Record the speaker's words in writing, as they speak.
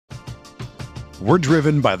We're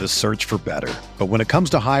driven by the search for better. But when it comes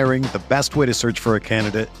to hiring, the best way to search for a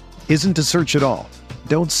candidate isn't to search at all.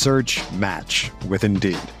 Don't search, match with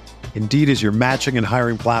Indeed. Indeed is your matching and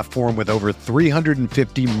hiring platform with over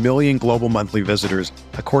 350 million global monthly visitors,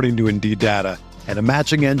 according to Indeed data, and a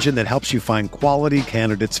matching engine that helps you find quality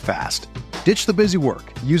candidates fast. Ditch the busy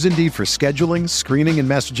work. Use Indeed for scheduling, screening, and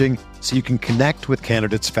messaging so you can connect with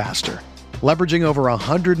candidates faster. Leveraging over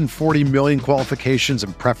 140 million qualifications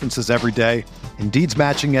and preferences every day, Indeed's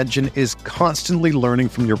matching engine is constantly learning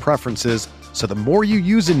from your preferences, so the more you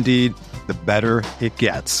use Indeed, the better it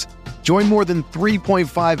gets. Join more than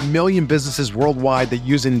 3.5 million businesses worldwide that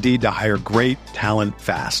use Indeed to hire great talent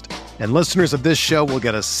fast. And listeners of this show will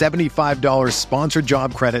get a $75 sponsored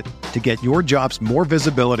job credit to get your jobs more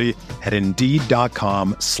visibility at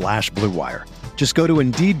Indeed.com/Blue Wire. Just go to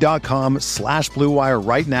Indeed.com/Blue Wire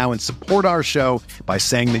right now and support our show by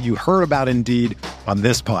saying that you heard about Indeed on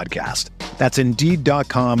this podcast. That's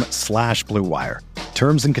Indeed.com/Blue Wire.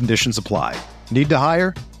 Terms and conditions apply. Need to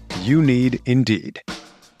hire? You need Indeed.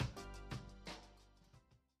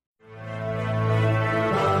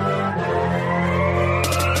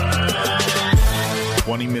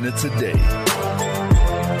 20 minutes a day,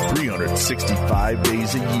 365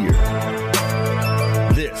 days a year.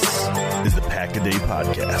 This is the Pack-A-Day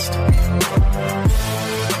Podcast.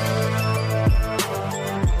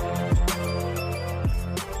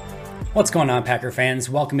 What's going on, Packer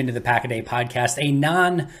fans? Welcome into the Pack-A-Day Podcast, a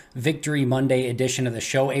non-Victory Monday edition of the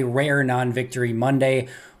show, a rare non-Victory Monday.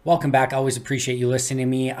 Welcome back. Always appreciate you listening to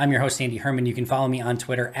me. I'm your host, Andy Herman. You can follow me on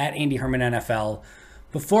Twitter at AndyHermanNFL.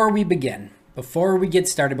 Before we get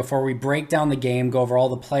started, before we break down the game, go over all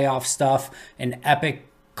the playoff stuff, an epic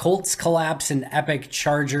Colts collapse, an epic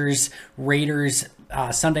Chargers, Raiders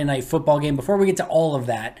Sunday night football game, before we get to all of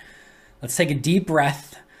that, let's take a deep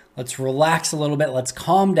breath. Let's relax a little bit. Let's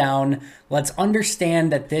calm down. Let's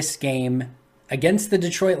understand that this game against the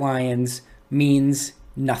Detroit Lions means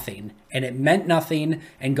nothing. And it meant nothing.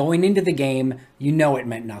 And going into the game, you know it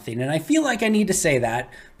meant nothing. And I feel like I need to say that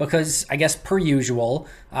because, I guess per usual,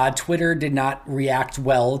 Twitter did not react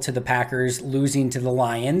well to the Packers losing to the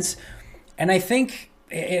Lions. And I think,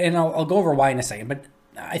 and I'll go over why in a second, but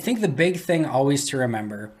I think the big thing always to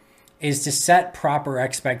remember is to set proper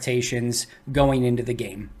expectations going into the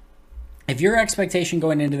game. If your expectation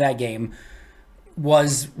going into that game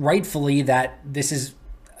was rightfully that this is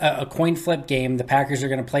a coin flip game, the Packers are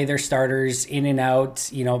going to play their starters in and out.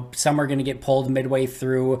 You know, some are going to get pulled midway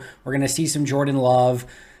through. We're going to see some Jordan Love.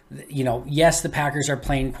 You know, yes, the Packers are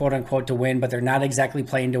playing quote unquote to win, but they're not exactly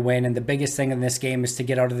playing to win. And the biggest thing in this game is to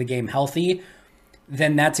get out of the game healthy.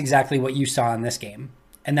 Then that's exactly what you saw in this game.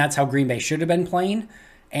 And that's how Green Bay should have been playing.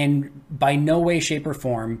 And by no way, shape, or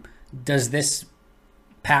form does this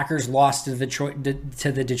Packers loss to the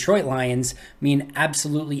Detroit Lions mean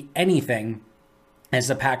absolutely anything as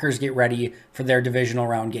the Packers get ready for their divisional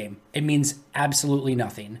round game. It means absolutely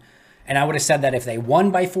nothing. And I would have said that if they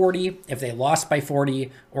won by 40, if they lost by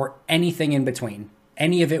 40, or anything in between,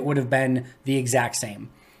 any of it would have been the exact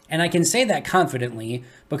same. And I can say that confidently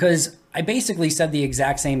because I basically said the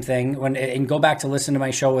exact same thing and go back to listen to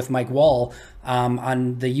my show with Mike Wall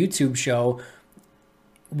on the YouTube show.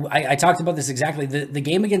 I talked about this exactly. The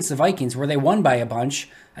game against the Vikings where they won by a bunch,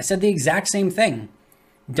 I said the exact same thing.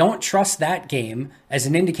 Don't trust that game as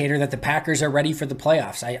an indicator that the Packers are ready for the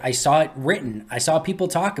playoffs. I saw it written. I saw people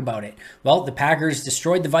talk about it. Well, the Packers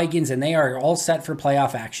destroyed the Vikings and they are all set for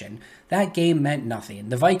playoff action. That game meant nothing.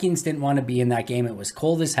 The Vikings didn't want to be in that game. It was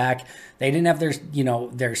cold as heck. They didn't have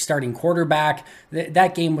their starting quarterback.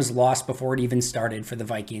 That game was lost before it even started for the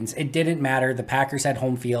Vikings. It didn't matter. The Packers had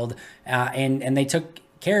home field and they took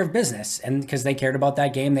care of business, and because they cared about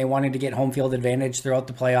that game, they wanted to get home field advantage throughout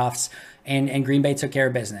the playoffs, and Green Bay took care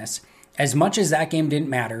of business. As much as that game didn't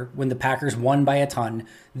matter when the Packers won by a ton,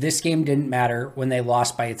 this game didn't matter when they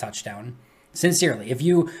lost by a touchdown. Sincerely, if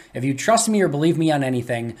you trust me or believe me on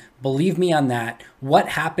anything, believe me on that. What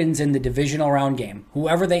happens in the divisional round game,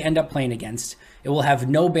 whoever they end up playing against, it will have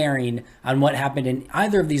no bearing on what happened in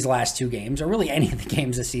either of these last two games, or really any of the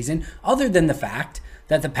games this season, other than the fact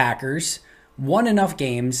that the Packers won enough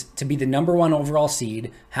games to be the number one overall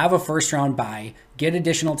seed, have a first round bye, get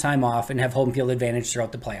additional time off, and have home field advantage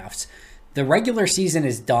throughout the playoffs. The regular season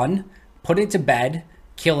is done. Put it to bed,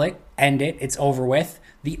 kill it, end it. It's over with.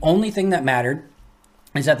 The only thing that mattered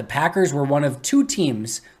is that the Packers were one of two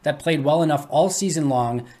teams that played well enough all season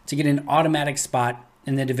long to get an automatic spot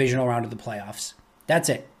in the divisional round of the playoffs. That's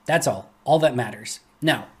it. That's all that matters.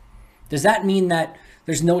 Now, Does that mean that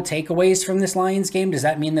there's no takeaways from this Lions game? Does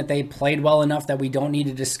that mean that they played well enough that we don't need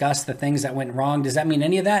to discuss the things that went wrong? Does that mean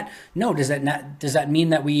any of that? No. Does that mean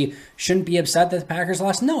that we shouldn't be upset that the Packers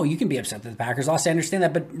lost? No, you can be upset that the Packers lost. I understand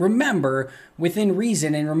that. But remember, within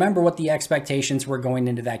reason, and remember what the expectations were going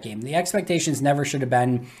into that game. The expectations never should have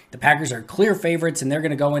been the Packers are clear favorites and they're going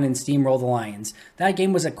to go in and steamroll the Lions. That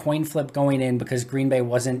game was a coin flip going in because Green Bay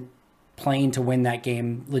wasn't playing to win that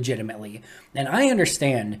game legitimately. And I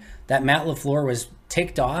understand that Matt LaFleur was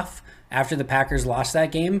ticked off after the Packers lost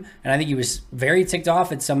that game. And I think he was very ticked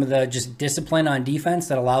off at some of the just discipline on defense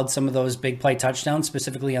that allowed some of those big play touchdowns,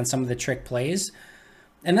 specifically on some of the trick plays.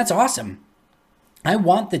 And that's awesome. I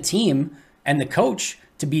want the team and the coach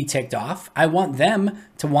to be ticked off. I want them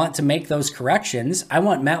to want to make those corrections. I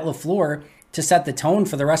want Matt LaFleur to set the tone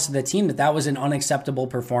for the rest of the team that was an unacceptable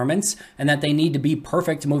performance and that they need to be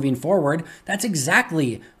perfect moving forward. That's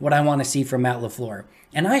exactly what I want to see from Matt LaFleur.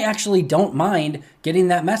 And I actually don't mind getting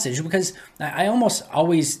that message because I almost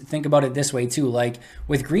always think about it this way too. Like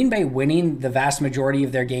with Green Bay winning the vast majority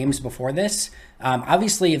of their games before this,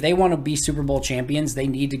 obviously if they want to be Super Bowl champions, they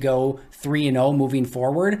need to go 3-0 moving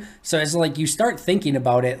forward. So it's like you start thinking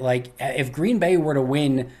about it, like if Green Bay were to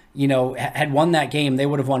win, had won that game, they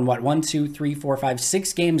would have won what, 1, 2, 3, 4, 5,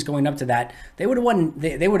 6 games going up to that. They would have won.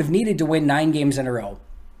 They would have needed to win 9 games in a row.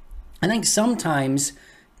 I think sometimes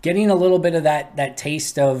getting a little bit of that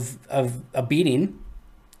taste of a beating,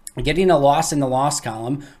 getting a loss in the loss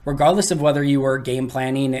column, regardless of whether you were game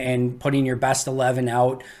planning and putting your best 11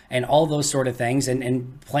 out and all those sort of things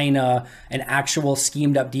and playing an actual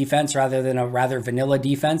schemed up defense rather than a rather vanilla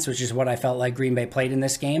defense, which is what I felt like Green Bay played in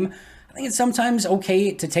this game. I think it's sometimes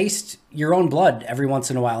okay to taste your own blood every once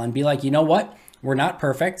in a while and be like, you know what? We're not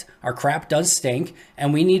perfect. Our crap does stink,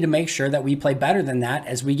 and we need to make sure that we play better than that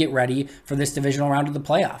as we get ready for this divisional round of the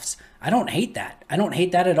playoffs. I don't hate that. I don't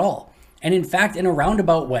hate that at all. And in fact, in a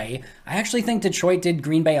roundabout way, I actually think Detroit did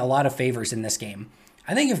Green Bay a lot of favors in this game.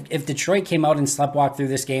 I think if Detroit came out and sleptwalked through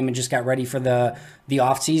this game and just got ready for the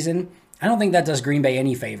offseason, I don't think that does Green Bay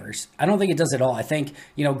any favors. I don't think it does at all. I think,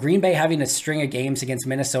 Green Bay having a string of games against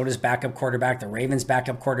Minnesota's backup quarterback, the Ravens'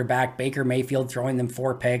 backup quarterback, Baker Mayfield throwing them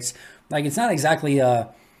 4 picks. Like, it's not exactly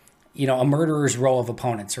a murderer's row of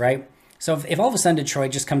opponents, right? So if all of a sudden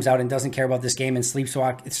Detroit just comes out and doesn't care about this game and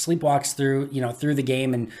sleepwalks through the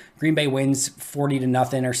game and Green Bay wins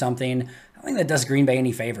 40-0 or something, I don't think that does Green Bay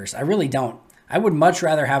any favors. I really don't. I would much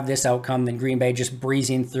rather have this outcome than Green Bay just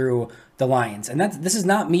breezing through the Lions. And this is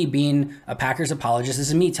not me being a Packers apologist. This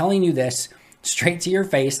is me telling you this straight to your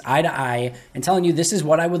face, eye to eye, and telling you this is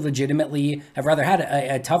what I would legitimately have rather had,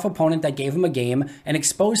 a tough opponent that gave them a game and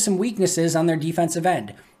exposed some weaknesses on their defensive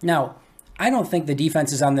end. Now, I don't think the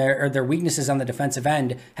defenses on their weaknesses on the defensive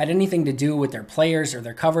end had anything to do with their players or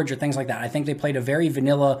their coverage or things like that. I think they played a very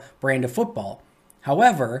vanilla brand of football.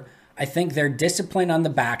 However, I think their discipline on the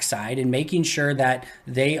backside and making sure that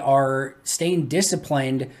they are staying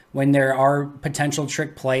disciplined when there are potential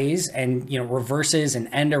trick plays and reverses and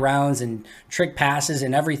end arounds and trick passes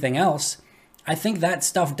and everything else, I think that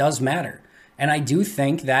stuff does matter. And I do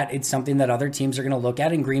think that it's something that other teams are going to look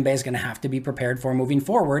at and Green Bay is going to have to be prepared for moving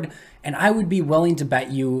forward. And I would be willing to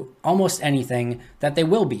bet you almost anything that they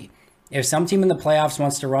will be. If some team in the playoffs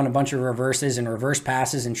wants to run a bunch of reverses and reverse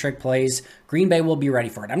passes and trick plays, Green Bay will be ready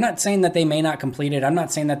for it. I'm not saying that they may not complete it. I'm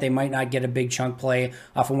not saying that they might not get a big chunk play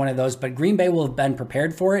off of one of those, but Green Bay will have been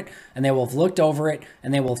prepared for it, and they will have looked over it,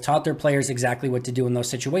 and they will have taught their players exactly what to do in those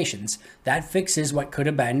situations. That fixes what could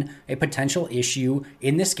have been a potential issue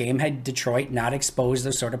in this game had Detroit not exposed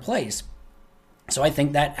those sort of plays. So I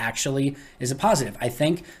think that actually is a positive. I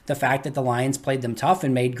think the fact that the Lions played them tough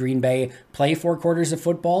and made Green Bay play 4 quarters of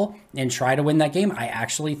football and try to win that game, I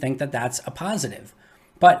actually think that that's a positive.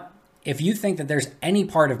 But if you think that there's any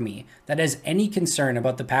part of me that has any concern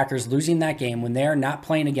about the Packers losing that game when they're not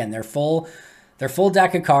playing again, they're full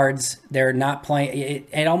deck of cards, they're not playing,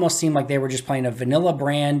 it almost seemed like they were just playing a vanilla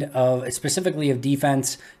brand of, specifically of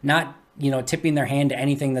defense, not tipping their hand to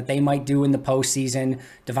anything that they might do in the postseason.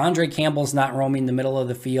 Devondre Campbell's not roaming the middle of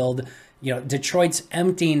the field. Detroit's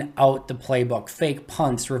emptying out the playbook, fake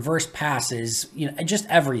punts, reverse passes, just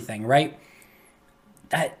everything, right?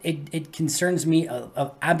 That it concerns me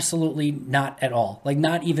absolutely not at all. Like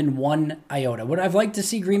not even one iota. Would I have liked to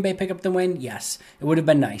see Green Bay pick up the win? Yes, it would have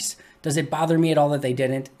been nice. Does it bother me at all that they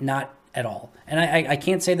didn't? Not at all. And I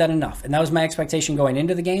can't say that enough. And that was my expectation going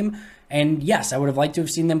into the game. And yes, I would have liked to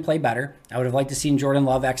have seen them play better. I would have liked to see Jordan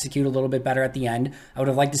Love execute a little bit better at the end. I would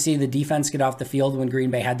have liked to see the defense get off the field when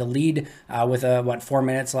Green Bay had the lead with 4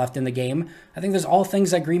 minutes left in the game. I think there's all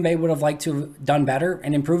things that Green Bay would have liked to have done better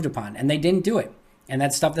and improved upon. And they didn't do it. And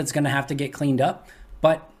that's stuff that's going to have to get cleaned up.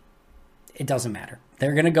 But It doesn't matter.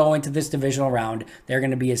 They're going to go into this divisional round. They're going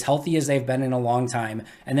to be as healthy as they've been in a long time.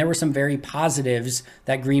 And there were some very positives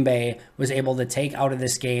that Green Bay was able to take out of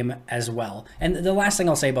this game as well. And the last thing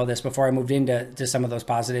I'll say about this before I moved into some of those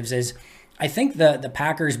positives is I think the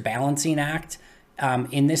Packers balancing act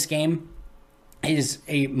in this game is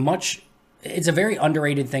it's a very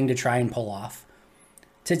underrated thing to try and pull off.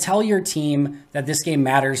 To tell your team that this game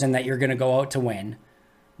matters and that you're going to go out to win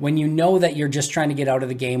when you know that you're just trying to get out of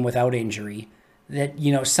the game without injury, that,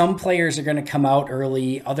 you know, some players are going to come out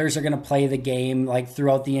early, others are going to play the game like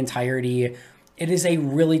throughout the entirety. It is a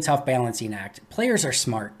really tough balancing act. Players are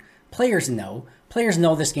smart. Players know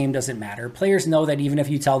this game doesn't matter. Players know that even if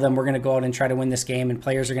you tell them we're going to go out and try to win this game and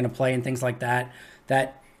players are going to play and things like that,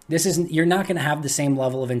 you're not going to have the same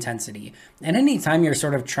level of intensity. And anytime you're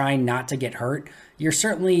sort of trying not to get hurt,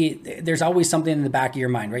 there's always something in the back of your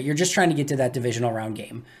mind, right? You're just trying to get to that divisional round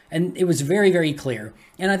game. And it was very, very clear.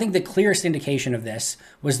 And I think the clearest indication of this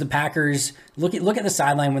was the Packers. Look at the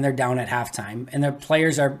sideline when they're down at halftime and their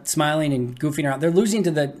players are smiling and goofing around. They're losing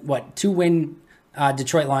to the 2-win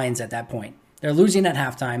Detroit Lions at that point. They're losing at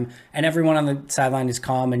halftime, and everyone on the sideline is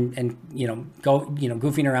calm and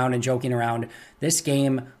goofing around and joking around. This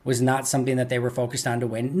game was not something that they were focused on to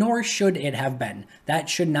win, nor should it have been. That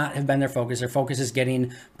should not have been their focus. Their focus is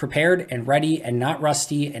getting prepared and ready and not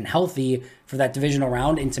rusty and healthy for that divisional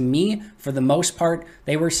round. And to me, for the most part,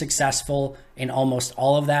 they were successful in almost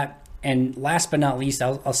all of that. And last but not least,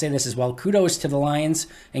 I'll say this as well. Kudos to the Lions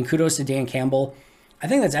and kudos to Dan Campbell. I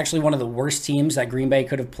think that's actually one of the worst teams that Green Bay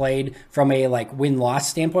could have played from a win-loss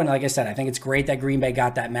standpoint. Like I said, I think it's great that Green Bay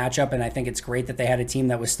got that matchup, and I think it's great that they had a team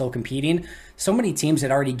that was still competing. So many teams had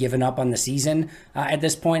already given up on the season at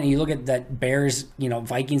this point, and you look at that Bears,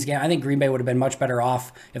 Vikings game. I think Green Bay would have been much better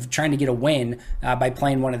off if trying to get a win by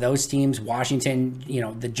playing one of those teams. Washington,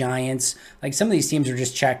 the Giants, some of these teams are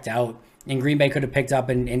just checked out. And Green Bay could have picked up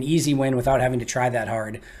an easy win without having to try that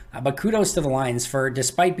hard. But kudos to the Lions for,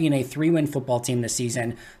 despite being a 3-win football team this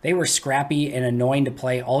season, they were scrappy and annoying to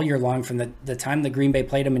play all year long from the time that Green Bay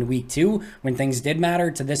played them in week 2 when things did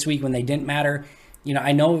matter to this week when they didn't matter.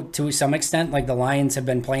 I know to some extent, the Lions have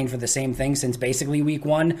been playing for the same thing since basically week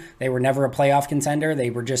 1. They were never a playoff contender.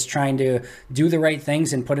 They were just trying to do the right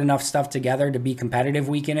things and put enough stuff together to be competitive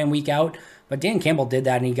week in and week out. But Dan Campbell did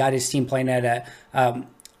that, and he got his team playing at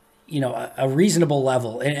a reasonable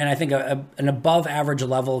level, and I think an above average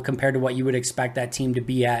level compared to what you would expect that team to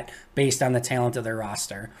be at based on the talent of their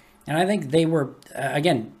roster. And I think they were,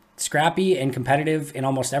 again, scrappy and competitive in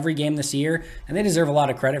almost every game this year, and they deserve a lot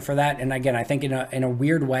of credit for that. And again, I think in a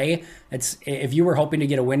weird way, if you were hoping to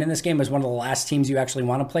get a win in this game, as one of the last teams you actually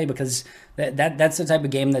want to play, because that's the type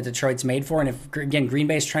of game that Detroit's made for. And if, again, Green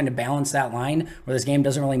Bay's trying to balance that line where this game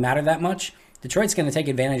doesn't really matter that much, Detroit's going to take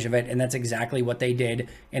advantage of it, and that's exactly what they did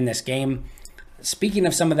in this game. Speaking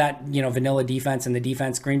of some of that, vanilla defense and the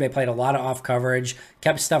defense, Green Bay played a lot of off coverage,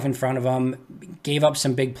 kept stuff in front of them, gave up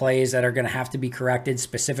some big plays that are going to have to be corrected,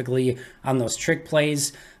 specifically on those trick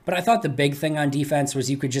plays. But I thought the big thing on defense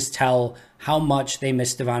was you could just tell how much they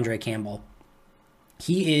missed De'Vondre Campbell.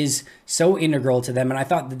 He is so integral to them, and I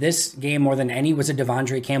thought that this game more than any was a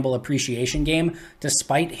De'Vondre Campbell appreciation game,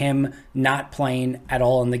 despite him not playing at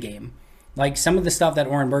all in the game. Some of the stuff that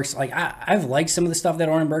Oren Burks, I've liked some of the stuff that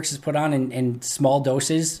Oren Burks has put on in small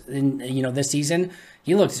doses in, this season.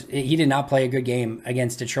 He did not play a good game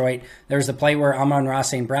against Detroit. There's a play where Amon-Ra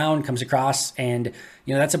St. Brown comes across, and,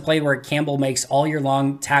 that's a play where Campbell makes all year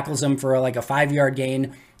long, tackles him for a 5-yard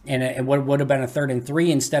gain, and what would have been a 3rd and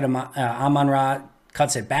 3 instead of Amon-Ra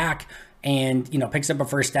cuts it back and, picks up a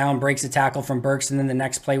first down, breaks a tackle from Burks, and then the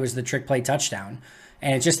next play was the trick play touchdown.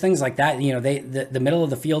 And it's just things like that. The middle of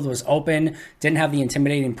the field was open, didn't have the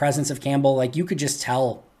intimidating presence of Campbell. You could just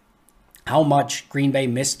tell how much Green Bay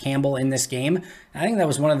missed Campbell in this game. I think that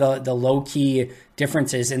was one of the low-key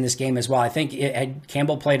differences in this game as well. I think had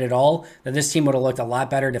Campbell played at all, that this team would have looked a lot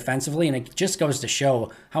better defensively, and it just goes to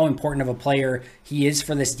show how important of a player he is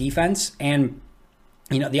for this defense. And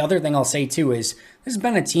the other thing I'll say too is this has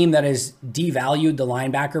been a team that has devalued the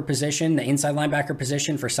linebacker position, the inside linebacker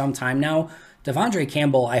position for some time now. De'Vondre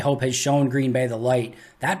Campbell, I hope, has shown Green Bay the light.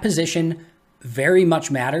 That position very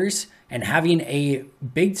much matters, and having a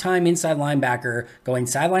big-time inside linebacker going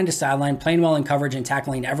sideline to sideline, playing well in coverage and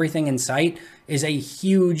tackling everything in sight is a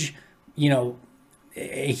huge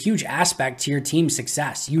aspect to your team's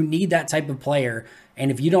success. You need that type of player,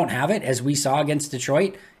 and if you don't have it, as we saw against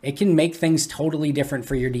Detroit, it can make things totally different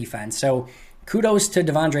for your defense. So kudos to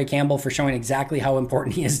De'Vondre Campbell for showing exactly how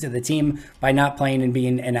important he is to the team by not playing and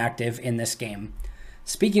being inactive in this game.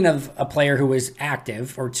 Speaking of a player who was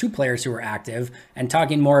active, or two players who were active, and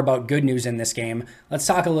talking more about good news in this game, let's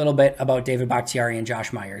talk a little bit about David Bakhtiari and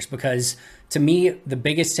Josh Myers, because to me, the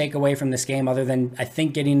biggest takeaway from this game, other than I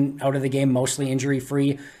think getting out of the game mostly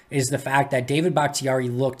injury-free, is the fact that David Bakhtiari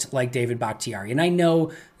looked like David Bakhtiari. And I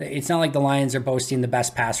know that it's not like the Lions are boasting the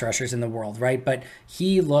best pass rushers in the world, right? But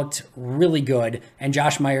he looked really good, and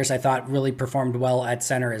Josh Myers, I thought, really performed well at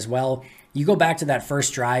center as well. You go back to that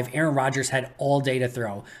first drive, Aaron Rodgers had all day to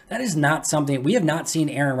throw. That is not something, we have not seen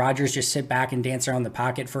Aaron Rodgers just sit back and dance around the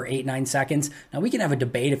pocket for 8-9 seconds. Now, we can have a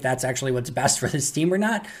debate if that's actually what's best for this team or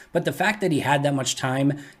not, but the fact that he had that much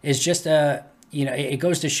time is just it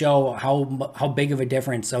goes to show how big of a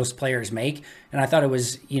difference those players make. And I thought it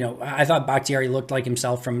was, I thought Bakhtiari looked like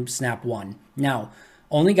himself from snap one. Now,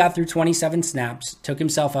 only got through 27 snaps, took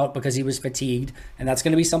himself out because he was fatigued, and that's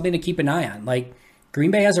going to be something to keep an eye on. Like, Green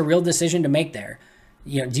Bay has a real decision to make there.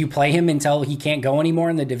 Do you play him until he can't go anymore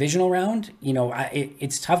in the divisional round?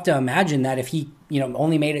 It's tough to imagine that if he,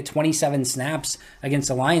 only made it 27 snaps against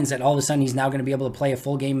the Lions, that all of a sudden he's now going to be able to play a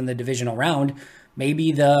full game in the divisional round.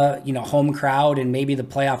 Maybe the, home crowd and maybe the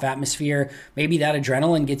playoff atmosphere, maybe that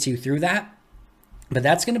adrenaline gets you through that. But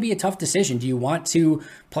that's going to be a tough decision. Do you want to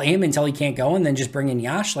play him until he can't go and then just bring in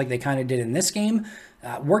Yash like they kind of did in this game?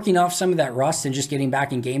 Working off some of that rust and just getting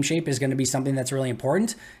back in game shape is going to be something that's really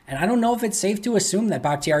important. And I don't know if it's safe to assume that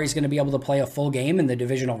Bakhtiari is going to be able to play a full game in the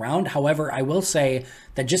divisional round. However, I will say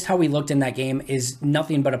that just how he looked in that game is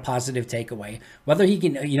nothing but a positive takeaway. Whether he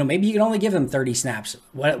can, maybe you can only give him 30 snaps.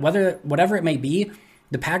 Whatever it may be,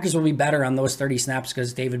 the Packers will be better on those 30 snaps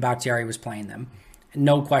because David Bakhtiari was playing them.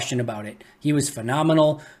 No question about it. He was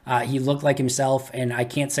phenomenal. He looked like himself, and I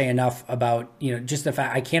can't say enough about, just the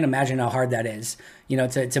fact, I can't imagine how hard that is,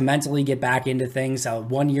 to mentally get back into things, a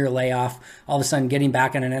 1-year layoff, all of a sudden getting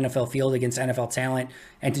back on an NFL field against NFL talent,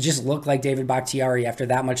 and to just look like David Bakhtiari after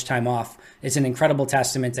that much time off. It's an incredible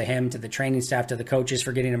testament to him, to the training staff, to the coaches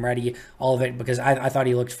for getting him ready, all of it, because I thought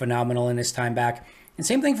he looked phenomenal in his time back. And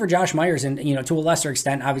same thing for Josh Myers, and to a lesser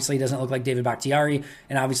extent, obviously he doesn't look like David Bakhtiari,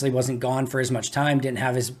 and obviously wasn't gone for as much time, didn't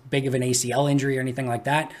have as big of an ACL injury or anything like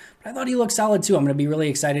that. But I thought he looked solid too. I'm going to be really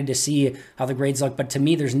excited to see how the grades look. But to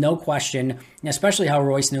me, there's no question, especially how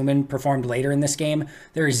Royce Newman performed later in this game,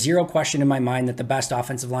 there is zero question in my mind that the best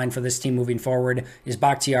offensive line for this team moving forward is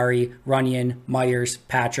Bakhtiari, Runyan, Myers,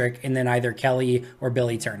 Patrick, and then either Kelly or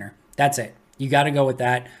Billy Turner. That's it. You got to go with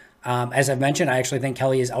that. As I've mentioned, I actually think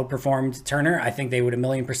Kelly has outperformed Turner. I think they would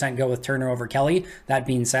 1,000,000% go with Turner over Kelly. That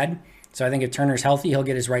being said, so I think if Turner's healthy, he'll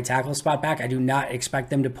get his right tackle spot back. I do not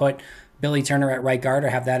expect them to put Billy Turner at right guard or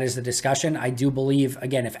have that as the discussion. I do believe,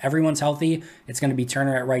 again, if everyone's healthy, it's going to be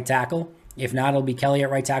Turner at right tackle. If not, it'll be Kelly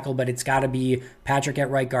at right tackle, but it's got to be Patrick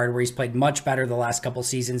at right guard, where he's played much better the last couple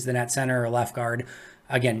seasons than at center or left guard.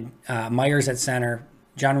 Again, Myers at center,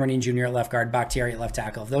 John Runyan Jr. at left guard, Bakhtiari at left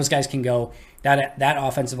tackle. If those guys can go, that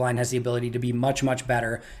offensive line has the ability to be much, much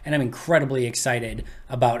better. And I'm incredibly excited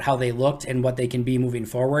about how they looked and what they can be moving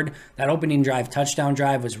forward. That opening drive, touchdown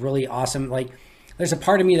drive, was really awesome. Like, there's a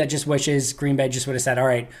part of me that just wishes Green Bay just would have said, all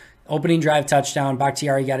right, opening drive, touchdown,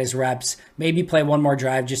 Bakhtiari got his reps, maybe play one more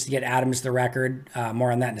drive just to get Adams the record.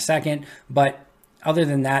 More on that in a second. But other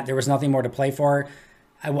than that, there was nothing more to play for.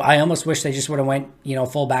 I almost wish they just would have went,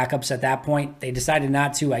 full backups at that point. They decided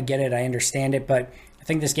not to. I get it. I understand it. But I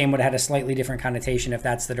think this game would have had a slightly different connotation if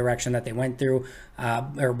that's the direction that they went to.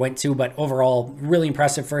 But overall, really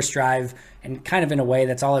impressive first drive, and kind of in a way,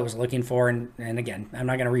 that's all I was looking for. And again, I'm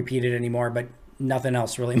not going to repeat it anymore, but nothing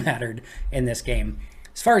else really mattered in this game.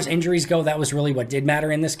 As far as injuries go, that was really what did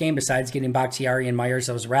matter in this game, besides getting Bakhtiari and Myers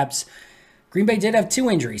those reps. Green Bay did have 2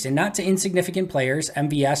 injuries, and not to insignificant players.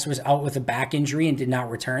 MVS was out with a back injury and did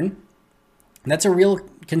not return. That's a real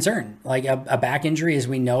concern. Like a back injury, as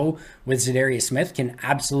we know, with Za'Darius Smith can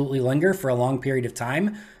absolutely linger for a long period of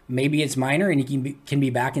time. Maybe it's minor and he can be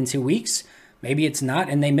back in 2 weeks. Maybe it's not,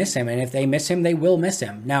 and they miss him. And if they miss him, they will miss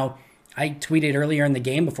him. Now, I tweeted earlier in the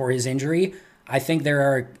game before his injury, I think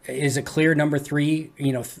there is a clear number 3,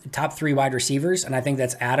 top 3 wide receivers, and I think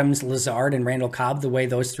that's Adams, Lazard, and Randall Cobb, the way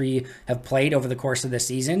those 3 have played over the course of the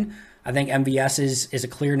season. I think MVS is a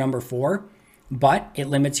clear number 4, but it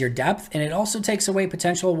limits your depth, and it also takes away the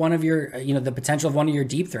potential of one of your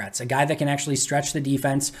deep threats, a guy that can actually stretch the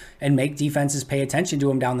defense and make defenses pay attention to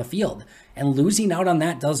him down the field. And losing out on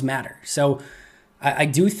that does matter. So I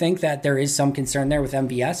do think that there is some concern there with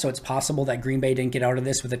MVS, so it's possible that Green Bay didn't get out of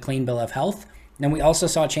this with a clean bill of health. And we also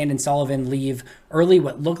saw Chandon Sullivan leave early,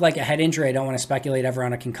 what looked like a head injury. I don't want to speculate ever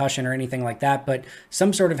on a concussion or anything like that, but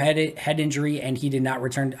some sort of head injury, and he did not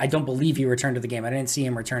return. I don't believe he returned to the game. I didn't see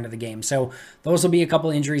him return to the game. So those will be a couple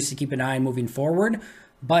injuries to keep an eye on moving forward.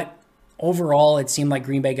 But Overall, it seemed like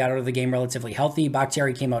Green Bay got out of the game relatively healthy.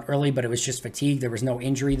 Bakhtiari came out early, but it was just fatigue. There was no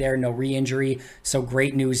injury there, no re-injury. So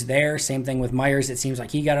great news there. Same thing with Myers. It seems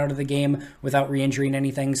like he got out of the game without re-injuring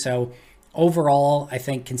anything. So overall, I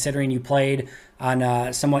think considering you played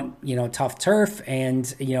on somewhat, tough turf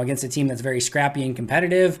and, against a team that's very scrappy and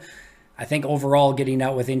competitive, I think overall getting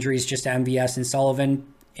out with injuries just to MVS and Sullivan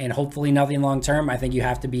and hopefully nothing long-term, I think you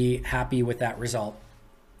have to be happy with that result.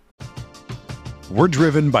 We're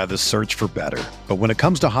driven by the search for better. But when it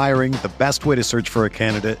comes to hiring, the best way to search for a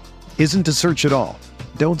candidate isn't to search at all.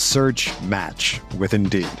 Don't search, match with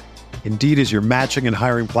Indeed. Indeed is your matching and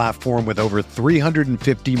hiring platform with over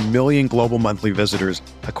 350 million global monthly visitors,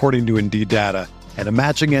 according to Indeed data, and a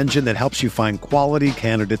matching engine that helps you find quality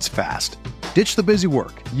candidates fast. Ditch the busy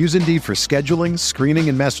work. Use Indeed for scheduling, screening,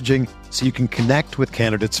 and messaging so you can connect with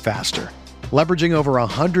candidates faster. Leveraging over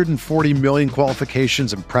 140 million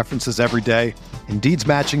qualifications and preferences every day, Indeed's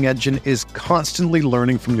matching engine is constantly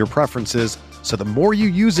learning from your preferences, so the more you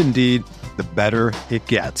use Indeed, the better it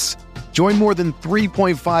gets. Join more than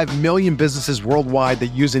 3.5 million businesses worldwide that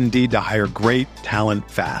use Indeed to hire great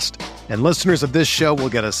talent fast. And listeners of this show will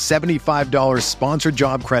get a $75 sponsored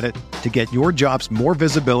job credit to get your jobs more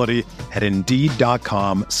visibility at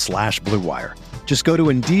Indeed.com/Blue Wire. Just go to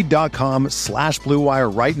Indeed.com/Blue Wire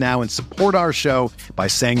right now and support our show by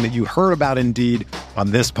saying that you heard about Indeed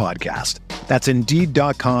on this podcast. That's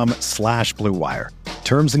Indeed.com/Blue Wire.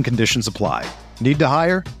 Terms and conditions apply. Need to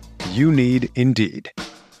hire? You need Indeed.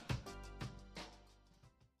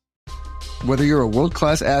 Whether you're a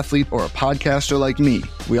world-class athlete or a podcaster like me,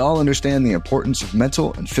 we all understand the importance of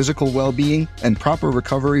mental and physical well-being and proper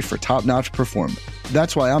recovery for top-notch performance.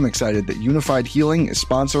 That's why I'm excited that Unified Healing is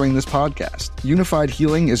sponsoring this podcast. Unified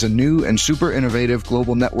Healing is a new and super innovative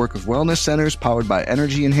global network of wellness centers powered by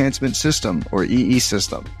Energy Enhancement System, or EE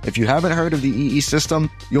System. If you haven't heard of the EE System,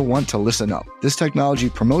 you'll want to listen up. This technology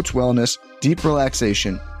promotes wellness, deep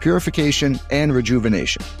relaxation, purification, and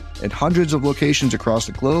rejuvenation. In hundreds of locations across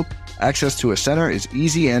the globe, access to a center is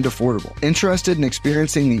easy and affordable. Interested in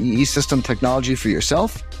experiencing the EE System technology for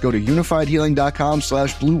yourself? Go to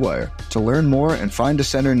unifiedhealing.com/Blue Wire to learn more and find a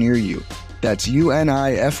center near you. That's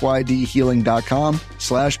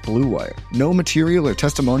UNIFYDhealing.com/Blue Wire. No material or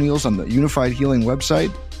testimonials on the Unified Healing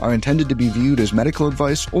website are intended to be viewed as medical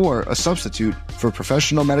advice or a substitute for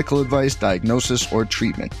professional medical advice, diagnosis, or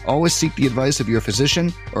treatment. Always seek the advice of your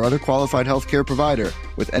physician or other qualified healthcare provider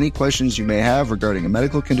with any questions you may have regarding a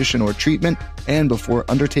medical condition or treatment and before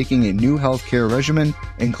undertaking a new healthcare regimen,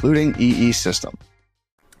 including EE System.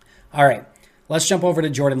 All right, let's jump over to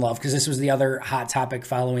Jordan Love because this was the other hot topic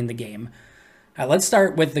following the game. Let's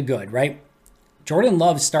start with the good, right? Jordan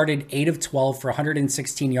Love started 8 of 12 for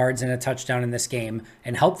 116 yards and a touchdown in this game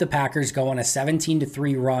and helped the Packers go on a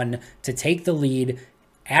 17-3 run to take the lead,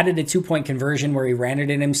 added a 2-point conversion where he ran it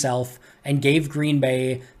in himself, and gave Green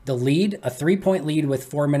Bay the lead, a 3-point lead with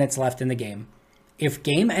 4 minutes left in the game. If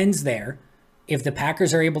game ends there, if the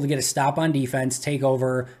Packers are able to get a stop on defense, take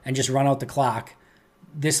over, and just run out the clock,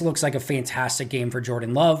 this looks like a fantastic game for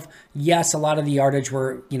Jordan Love. Yes, a lot of the yardage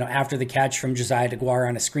were, after the catch from Josiah DeGuara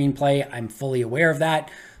on a screenplay. I'm fully aware of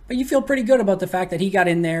that. But you feel pretty good about the fact that he got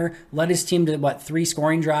in there, led his team to, 3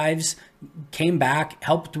 scoring drives, came back,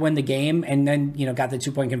 helped win the game, and then, got the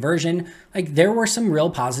 2-point conversion. There were some real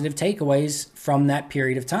positive takeaways from that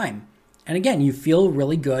period of time. And again, you feel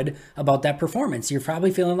really good about that performance. You're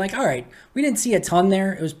probably feeling like, all right, we didn't see a ton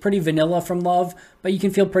there. It was pretty vanilla from Love, but you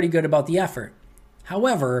can feel pretty good about the effort.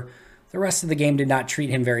 However, the rest of the game did not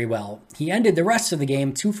treat him very well. He ended the rest of the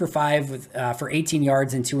game 2 for 5 for 18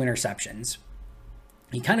 yards and 2 interceptions.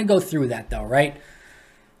 You kind of go through that though, right?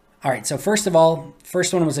 All right, so first of all,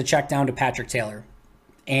 first one was a check down to Patrick Taylor.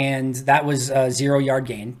 And that was a 0-yard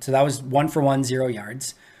gain. So that was 1 for 1, 0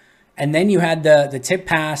 yards. And then you had the tip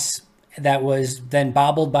pass that was then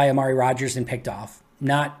bobbled by Amari Rodgers and picked off.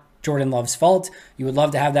 Not Jordan Love's fault. You would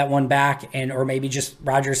love to have that one back or maybe just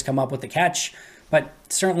Rodgers come up with the catch. But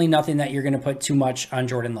certainly nothing that you're going to put too much on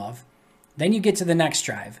Jordan Love. Then you get to the next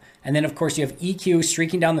drive. And then, of course, you have EQ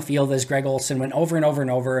streaking down the field as Greg Olsen went over and over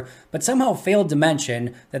and over, but somehow failed to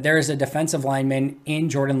mention that there is a defensive lineman in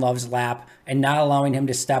Jordan Love's lap and not allowing him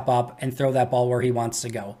to step up and throw that ball where he wants to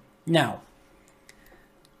go. Now,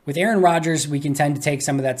 with Aaron Rodgers, we can tend to take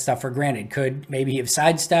some of that stuff for granted. Could maybe he have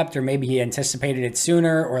sidestepped or maybe he anticipated it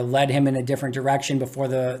sooner or led him in a different direction before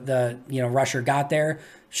the rusher got there?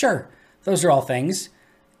 Sure. Those are all things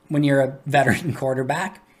when you're a veteran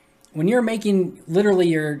quarterback. When you're making literally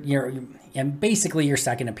your basically your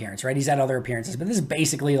second appearance, right? He's had other appearances, but this is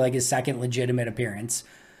basically like his second legitimate appearance.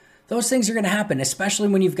 Those things are going to happen, especially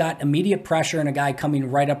when you've got immediate pressure and a guy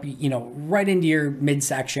coming right up, right into your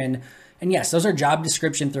midsection And yes, those are job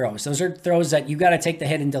description throws. Those are throws that you got to take the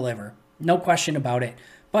hit and deliver. No question about it.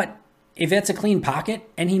 But if it's a clean pocket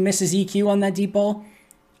and he misses EQ on that deep ball,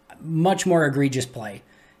 much more egregious play.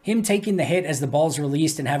 Him taking the hit as the ball's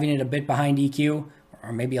released and having it a bit behind EQ,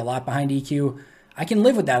 or maybe a lot behind EQ, I can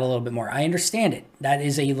live with that a little bit more. I understand it. That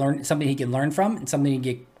is something he can learn from and something he can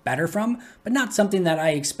get better from, but not something that I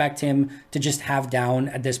expect him to just have down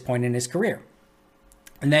at this point in his career.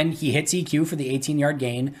 And then he hits EQ for the 18-yard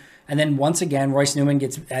gain. And then once again, Royce Newman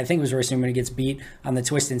gets beat on the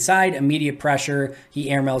twist inside, immediate pressure. He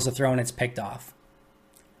airmails the throw and it's picked off.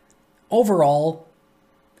 Overall,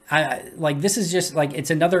 this is just it's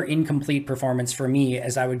another incomplete performance for me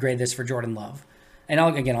as I would grade this for Jordan Love. And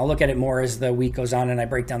I'll look at it more as the week goes on and I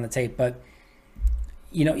break down the tape. But,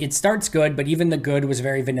 it starts good, but even the good was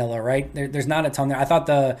very vanilla, right? There's not a ton there. I thought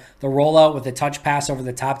the rollout with the touch pass over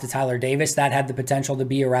the top to Tyler Davis, that had the potential to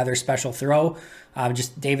be a rather special throw.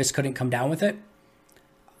 Just Davis couldn't come down with it.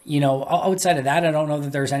 Outside of that, I don't know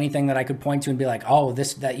that there's anything that I could point to and be like, oh,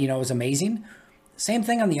 that was amazing. Same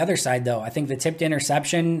thing on the other side, though. I think the tipped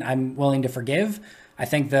interception, I'm willing to forgive. I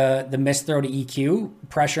think the missed throw to EQ,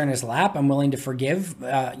 pressure in his lap, I'm willing to forgive,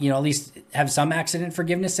 at least have some accident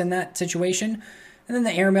forgiveness in that situation. And then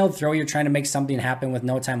the airmailed throw, you're trying to make something happen with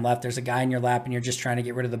no time left. There's a guy in your lap and you're just trying to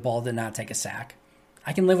get rid of the ball to not take a sack.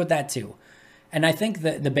 I can live with that too. And I think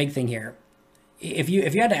the big thing here, if you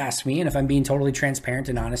had to ask me, and if I'm being totally transparent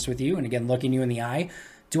and honest with you, and again, looking you in the eye,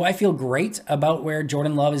 do I feel great about where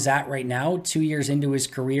Jordan Love is at right now, 2 years into his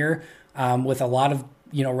career, with a lot of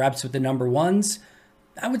reps with the number ones?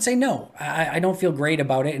 I would say no. I don't feel great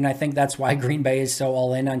about it, and I think that's why Green Bay is so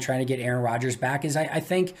all in on trying to get Aaron Rodgers back, is I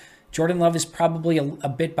think Jordan Love is probably a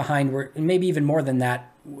bit behind, where maybe even more than that,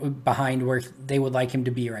 behind where they would like him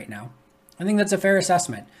to be right now. I think that's a fair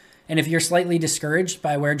assessment. And if you're slightly discouraged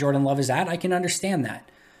by where Jordan Love is at, I can understand that.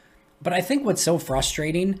 But I think what's so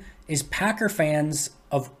frustrating is Packer fans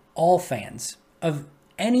of all fans, of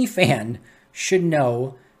any fan, should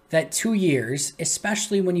know that 2 years,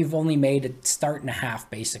 especially when you've only made a start and a half,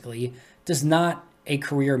 basically, does not a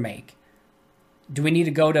career make. Do we need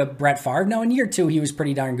to go to Brett Favre? No, in year 2, he was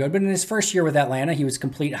pretty darn good. But in his first year with Atlanta, he was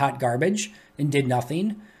complete hot garbage and did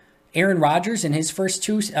nothing. Aaron Rodgers, in his first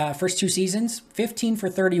two seasons, 15 for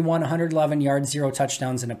 31, 111 yards, 0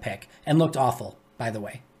 touchdowns, and a pick. And looked awful, by the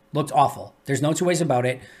way. Looked awful. There's no two ways about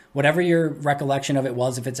it. Whatever your recollection of it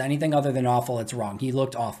was, if it's anything other than awful, it's wrong. He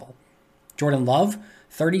looked awful. Jordan Love,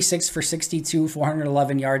 36 for 62,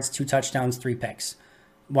 411 yards, 2 touchdowns, 3 picks.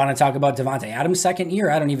 Want to talk about Devontae Adams' second year?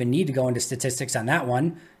 I don't even need to go into statistics on that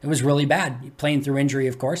one. It was really bad. Playing through injury,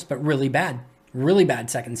 of course, but really bad. Really bad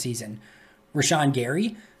second season. Rashawn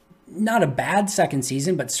Gary, not a bad second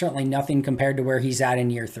season, but certainly nothing compared to where he's at in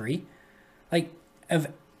year 3. Of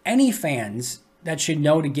any fans that should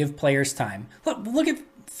know to give players time. Look at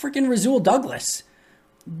freaking Rasul Douglas.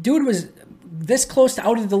 Dude was this close to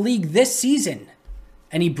out of the league this season,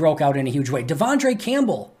 and he broke out in a huge way. Devondre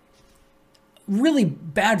Campbell, really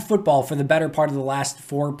bad football for the better part of the last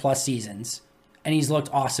 4+ seasons, and he's looked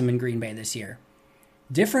awesome in Green Bay this year.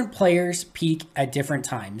 Different players peak at different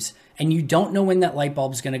times, and you don't know when that light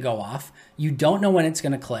bulb's going to go off. You don't know when it's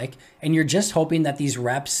going to click, and you're just hoping that these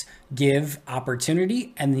reps give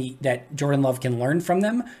opportunity and that Jordan Love can learn from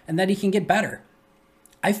them and that he can get better.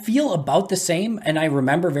 I feel about the same, and I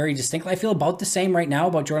remember very distinctly, I feel about the same right now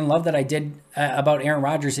about Jordan Love that I did about Aaron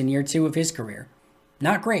Rodgers in year 2 of his career.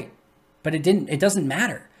 Not great, but it doesn't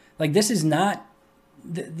matter. This is not,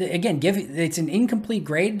 it's an incomplete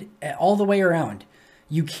grade all the way around.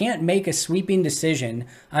 You can't make a sweeping decision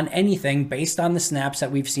on anything based on the snaps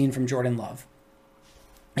that we've seen from Jordan Love.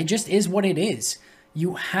 It just is what it is.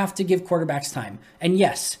 You have to give quarterbacks time. And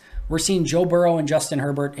yes, we're seeing Joe Burrow and Justin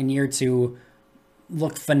Herbert in year 2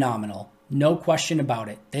 look phenomenal. No question about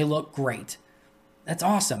it. They look great. That's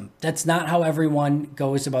awesome. That's not how everyone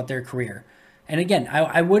goes about their career. And again,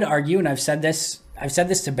 I would argue, and I've said this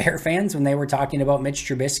to Bear fans when they were talking about Mitch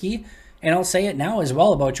Trubisky, and I'll say it now as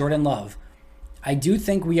well about Jordan Love. I do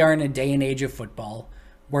think we are in a day and age of football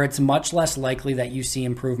where it's much less likely that you see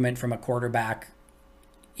improvement from a quarterback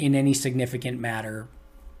in any significant matter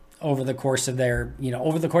over the course of their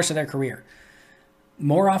career.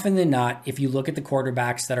 More often than not, if you look at the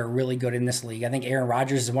quarterbacks that are really good in this league, I think Aaron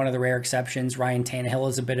Rodgers is one of the rare exceptions. Ryan Tannehill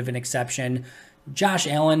is a bit of an exception. Josh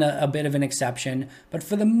Allen, a bit of an exception. But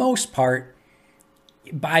for the most part,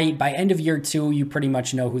 by end of year 2, you pretty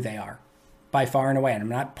much know who they are by far and away. And I'm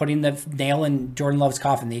not putting the nail in Jordan Love's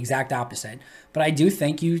coffin, the exact opposite. But I do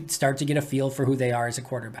think you start to get a feel for who they are as a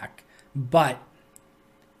quarterback. But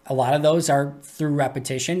a lot of those are through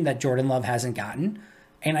repetition that Jordan Love hasn't gotten.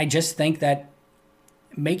 And I just think that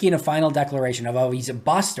making a final declaration of, oh, he's a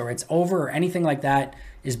bust or it's over or anything like that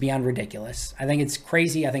is beyond ridiculous. I think it's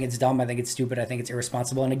crazy. I think it's dumb. I think it's stupid. I think it's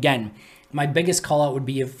irresponsible. And again, my biggest call out would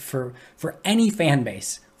be for any fan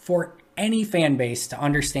base, to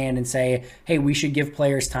understand and say, hey, we should give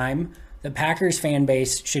players time. The Packers fan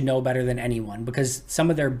base should know better than anyone, because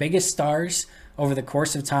some of their biggest stars over the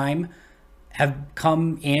course of time have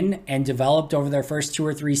come in and developed over their first 2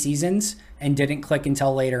 or 3 seasons and didn't click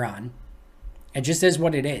until later on. It just is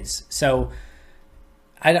what it is. So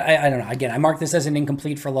I don't know. Again, I mark this as an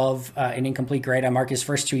incomplete for Love, an incomplete grade. I mark his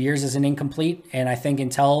first 2 years as an incomplete. And I think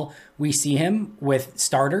until we see him with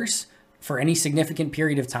starters for any significant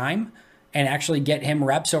period of time and actually get him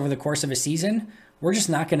reps over the course of a season, we're just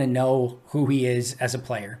not going to know who he is as a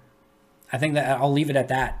player. I think that I'll leave it at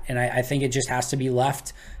that. And I think it just has to be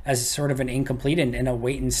left as sort of an incomplete and a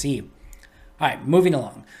wait and see. All right, moving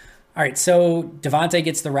along. All right, so Davante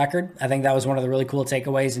gets the record. I think that was one of the really cool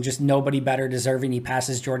takeaways, and just nobody better deserving. He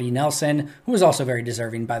passes Jordy Nelson, who was also very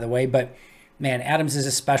deserving, by the way. But man, Adams is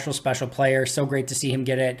a special, special player. So great to see him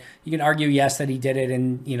get it. You can argue, yes, that he did it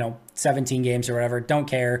in 17 games or whatever. Don't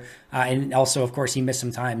care. And also, of course, he missed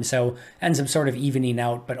some time, so ends up sort of evening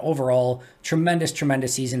out. But overall, tremendous,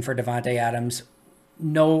 tremendous season for Davante Adams.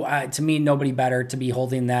 No, to me, nobody better to be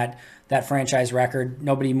holding that franchise record.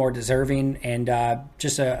 Nobody more deserving, and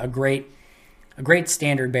just a great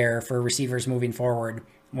standard bearer for receivers moving forward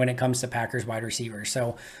when it comes to Packers wide receivers.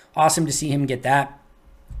 So awesome to see him get that.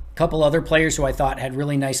 A couple other players who I thought had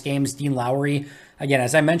really nice games. Dean Lowry, again,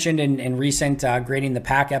 as I mentioned in recent Grading the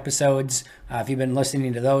Pack episodes, if you've been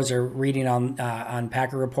listening to those or reading on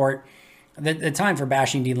Packer Report, the time for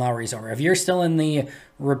bashing Dean Lowry is over. If you're still in the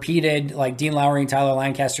repeated, like, Dean Lowry and Tyler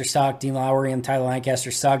Lancaster suck, Dean Lowry and Tyler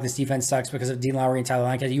Lancaster suck, this defense sucks because of Dean Lowry and Tyler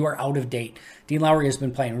Lancaster, you are out of date. Dean Lowry has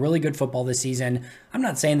been playing really good football this season. I'm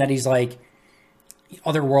not saying that he's like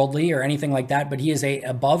otherworldly or anything like that, but he is a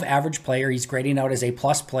above average player. He's grading out as a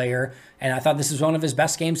plus player, and I thought this was one of his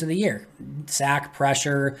best games of the year. Sack,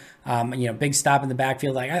 pressure, big stop in the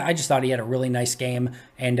backfield. I just thought he had a really nice game,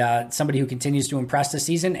 and somebody who continues to impress this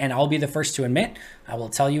season. And I'll be the first to admit, I will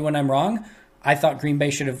tell you when I'm wrong. I thought Green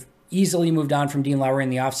Bay should have easily moved on from Dean Lowry in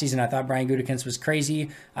the offseason. I thought Brian Gutekunst was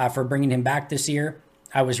crazy for bringing him back this year.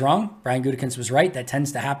 I was wrong. Brian Gutekunst was right. That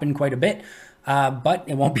tends to happen quite a bit. But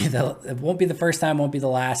it won't be the first time, won't be the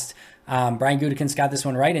last. Brian Gutekunst got this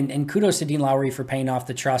one right, and kudos to Dean Lowry for paying off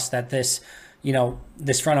the trust that this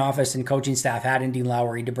front office and coaching staff had in Dean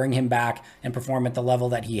Lowry to bring him back and perform at the level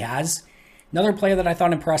that he has. Another player that I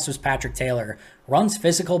thought impressed was Patrick Taylor. Runs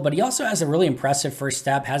physical, but he also has a really impressive first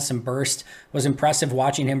step, has some burst. Was impressive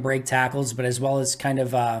watching him break tackles, but as well as kind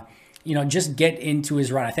of just get into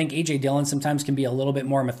his run. I think A.J. Dillon sometimes can be a little bit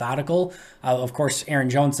more methodical. Of course, Aaron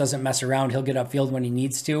Jones doesn't mess around. He'll get upfield when he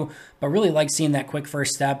needs to, but really like seeing that quick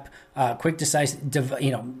first step, quick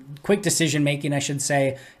decision making, I should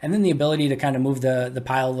say, and then the ability to kind of move the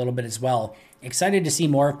pile a little bit as well. Excited to see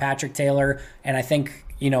more of Patrick Taylor, and I think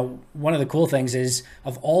one of the cool things is,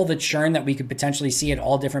 of all the churn that we could potentially see at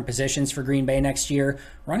all different positions for Green Bay next year,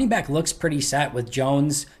 running back looks pretty set with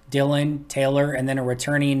Jones, Dillon, Taylor, and then a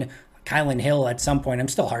returning Kylan Hill at some point. I'm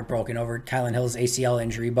still heartbroken over Kylan Hill's ACL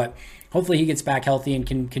injury, but hopefully he gets back healthy and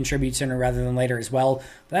can contribute sooner rather than later as well.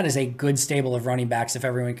 But that is a good stable of running backs if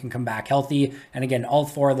everyone can come back healthy. And again, all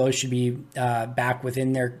 4 of those should be back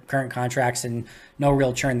within their current contracts and no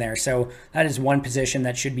real churn there. So that is one position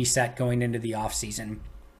that should be set going into the offseason.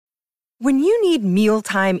 When you need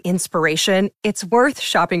mealtime inspiration, it's worth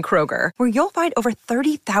shopping Kroger, where you'll find over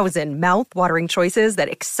 30,000 mouth-watering choices that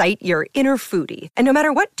excite your inner foodie. And no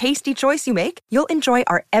matter what tasty choice you make, you'll enjoy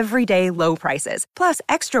our everyday low prices, plus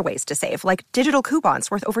extra ways to save, like digital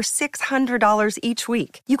coupons worth over $600 each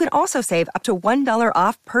week. You can also save up to $1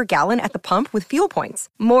 off per gallon at the pump with fuel points.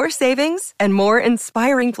 More savings and more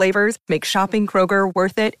inspiring flavors make shopping Kroger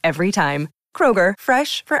worth it every time. Kroger,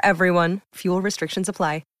 fresh for everyone. Fuel restrictions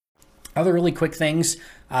apply. Other really quick things,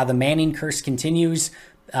 the Manning curse continues.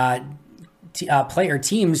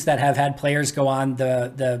 Teams that have had players go on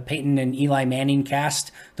the Peyton and Eli Manning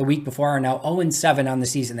cast the week before are now 0-7 on the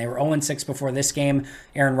season. They were 0-6 before this game.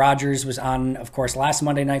 Aaron Rodgers was on, of course, last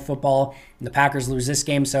Monday Night Football. The Packers lose this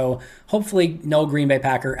game, so hopefully no Green Bay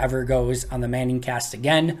Packer ever goes on the Manning cast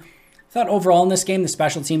again. I thought overall in this game, the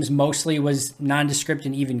special teams mostly was nondescript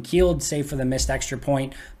and even-keeled, save for the missed extra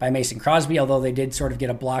point by Mason Crosby, although they did sort of get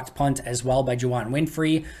a blocked punt as well by Juwan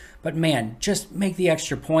Winfrey. But man, just make the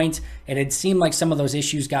extra point. It had seemed like some of those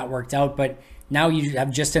issues got worked out, but Now you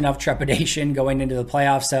have just enough trepidation going into the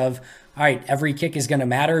playoffs of, all right, every kick is going to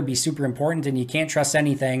matter, be super important, and you can't trust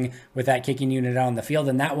anything with that kicking unit on the field.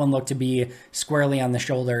 And that one looked to be squarely on the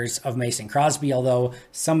shoulders of Mason Crosby, although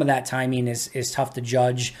some of that timing is tough to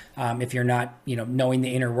judge if you're not, knowing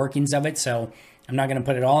the inner workings of it. So I'm not going to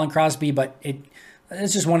put it all on Crosby, but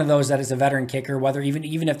it's just one of those that is a veteran kicker, whether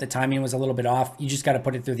even if the timing was a little bit off, you just got to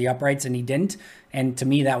put it through the uprights, and he didn't. And to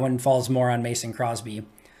me, that one falls more on Mason Crosby.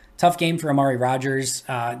 Tough game for Amari Rodgers.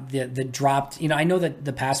 The dropped, I know that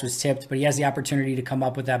the pass was tipped, but he has the opportunity to come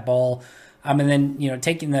up with that ball. And then,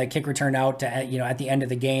 taking the kick return out to, at the end of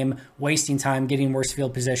the game, wasting time, getting worse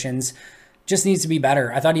field positions, just needs to be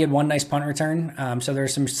better. I thought he had one nice punt return. So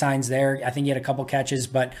there's some signs there. I think he had a couple catches,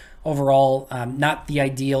 but overall, not the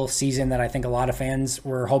ideal season that I think a lot of fans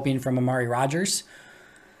were hoping from Amari Rodgers.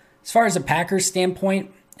 As far as a Packers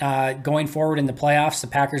standpoint, going forward in the playoffs, the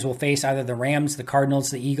Packers will face either the Rams, the Cardinals,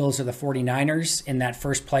 the Eagles, or the 49ers in that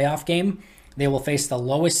first playoff game. They will face the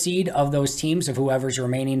lowest seed of those teams of whoever's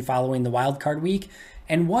remaining following the wild card week.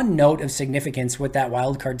 And one note of significance with that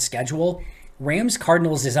wild card schedule, Rams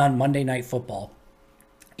Cardinals is on Monday Night Football.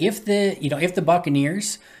 If the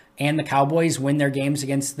Buccaneers and the Cowboys win their games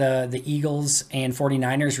against the Eagles and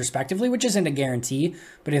 49ers respectively, which isn't a guarantee,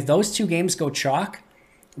 but if those two games go chalk,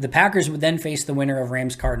 the Packers would then face the winner of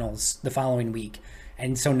Rams-Cardinals the following week.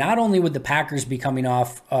 And so not only would the Packers be coming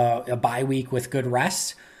off a bye week with good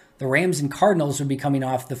rest, the Rams and Cardinals would be coming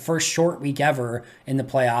off the first short week ever in the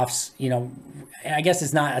playoffs. I guess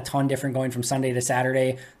it's not a ton different going from Sunday to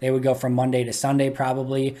Saturday. They would go from Monday to Sunday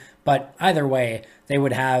probably. But either way, they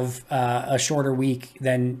would have a shorter week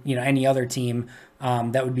than any other team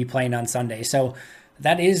that would be playing on Sunday. So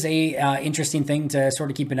that is a interesting thing to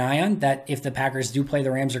sort of keep an eye on, that if the Packers do play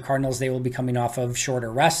the Rams or Cardinals, they will be coming off of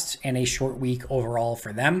shorter rest and a short week overall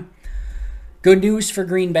for them. Good news for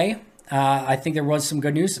Green Bay. I think there was some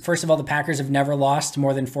good news. First of all, the Packers have never lost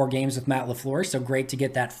more than 4 games with Matt LaFleur, so great to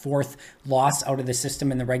get that 4th loss out of the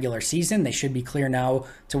system in the regular season. They should be clear now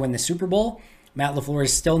to win the Super Bowl. Matt LaFleur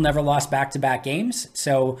has still never lost back-to-back games,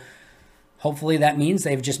 so hopefully that means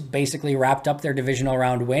they've just basically wrapped up their divisional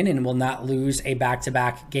round win and will not lose a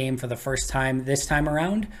back-to-back game for the first time this time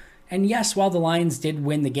around. And yes, while the Lions did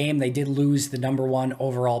win the game, they did lose the number 1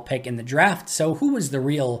 overall pick in the draft. So who was the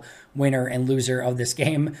real winner and loser of this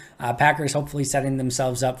game? Packers hopefully setting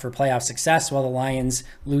themselves up for playoff success, while the Lions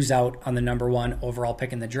lose out on the number 1 overall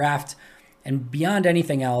pick in the draft. And beyond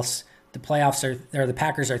anything else, the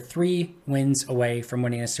Packers are 3 wins away from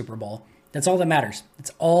winning a Super Bowl. That's all that matters.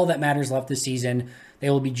 It's all that matters left this season. They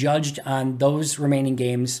will be judged on those remaining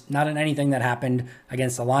games, not on anything that happened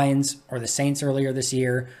against the Lions or the Saints earlier this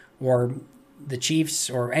year, or the Chiefs,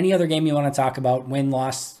 or any other game you want to talk about, win,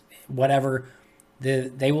 loss, whatever.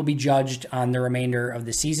 They will be judged on the remainder of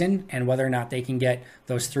the season and whether or not they can get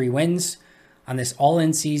those 3 wins on this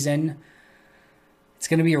all-in season. It's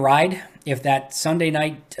going to be a ride. If that Sunday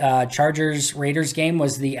night Chargers-Raiders game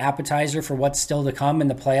was the appetizer for what's still to come in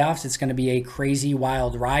the playoffs, it's going to be a crazy,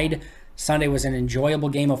 wild ride. Sunday was an enjoyable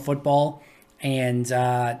game of football. And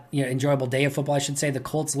enjoyable day of football, I should say. The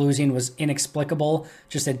Colts losing was inexplicable.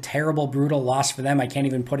 Just a terrible, brutal loss for them. I can't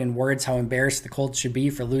even put in words how embarrassed the Colts should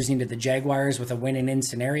be for losing to the Jaguars with a win-and-in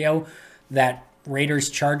scenario. That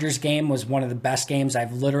Raiders-Chargers game was one of the best games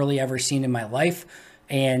I've literally ever seen in my life.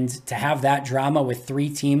 And to have that drama with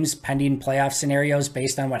 3 teams pending playoff scenarios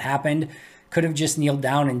based on what happened, could have just kneeled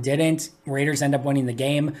down and didn't. Raiders end up winning the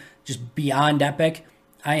game. Just beyond epic.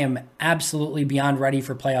 I am absolutely beyond ready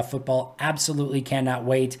for playoff football. Absolutely cannot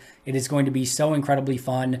wait. It is going to be so incredibly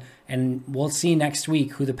fun. And we'll see next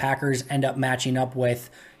week who the Packers end up matching up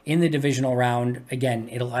with in the divisional round. Again,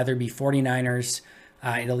 it'll either be 49ers.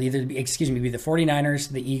 It'll either be the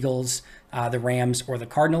 49ers, the Eagles, the Rams, or the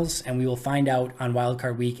Cardinals. And we will find out on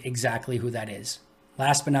Wildcard Week exactly who that is.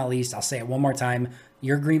 Last but not least, I'll say it one more time.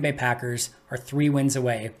 Your Green Bay Packers are 3 wins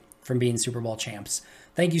away from being Super Bowl champs.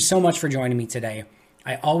 Thank you so much for joining me today.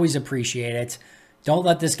 I always appreciate it. Don't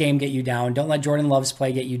let this game get you down. Don't let Jordan Love's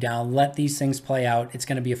play get you down. Let these things play out. It's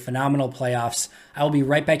going to be a phenomenal playoffs. I will be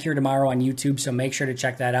right back here tomorrow on YouTube, so make sure to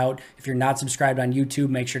check that out. If you're not subscribed on YouTube,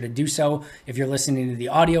 make sure to do so. If you're listening to the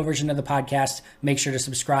audio version of the podcast, make sure to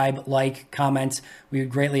subscribe, like, comment. We would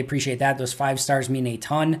greatly appreciate that. Those 5 stars mean a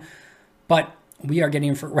ton. But we are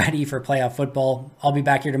getting ready for playoff football. I'll be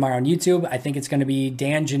back here tomorrow on YouTube. I think it's going to be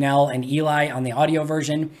Dan, Janelle, and Eli on the audio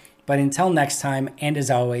version. But until next time, and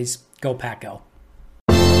as always, go Pack Go.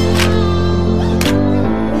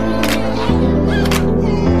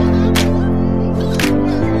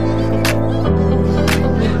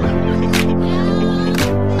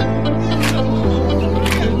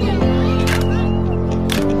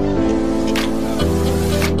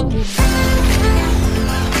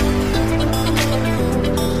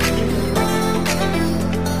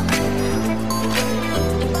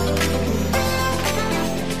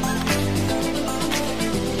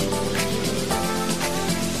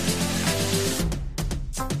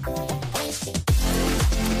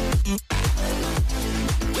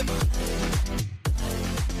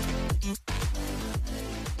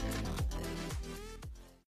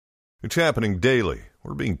 It's happening daily.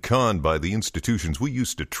 We're being conned by the institutions we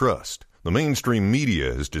used to trust. The mainstream media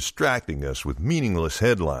is distracting us with meaningless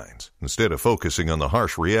headlines instead of focusing on the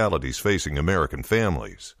harsh realities facing American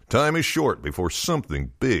families. Time is short before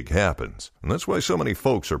something big happens, and that's why so many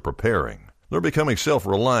folks are preparing. They're becoming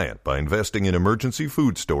self-reliant by investing in emergency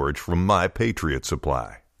food storage from My Patriot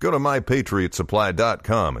Supply. Go to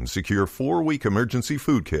MyPatriotSupply.com and secure 4-week emergency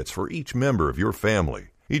food kits for each member of your family.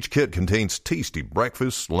 Each kit contains tasty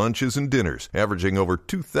breakfasts, lunches, and dinners, averaging over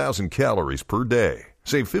 2,000 calories per day.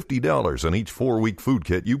 Save $50 on each 4-week food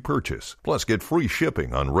kit you purchase. Plus, get free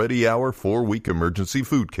shipping on Ready Hour 4-week emergency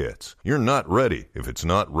food kits. You're not ready if it's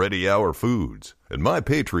not Ready Hour foods. At My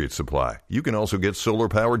Patriot Supply, you can also get solar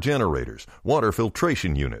power generators, water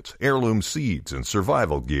filtration units, heirloom seeds, and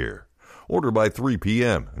survival gear. Order by 3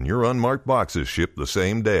 p.m. and your unmarked boxes ship the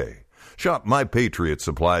same day. Shop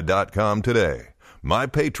MyPatriotSupply.com today.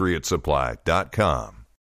 MyPatriotSupply.com.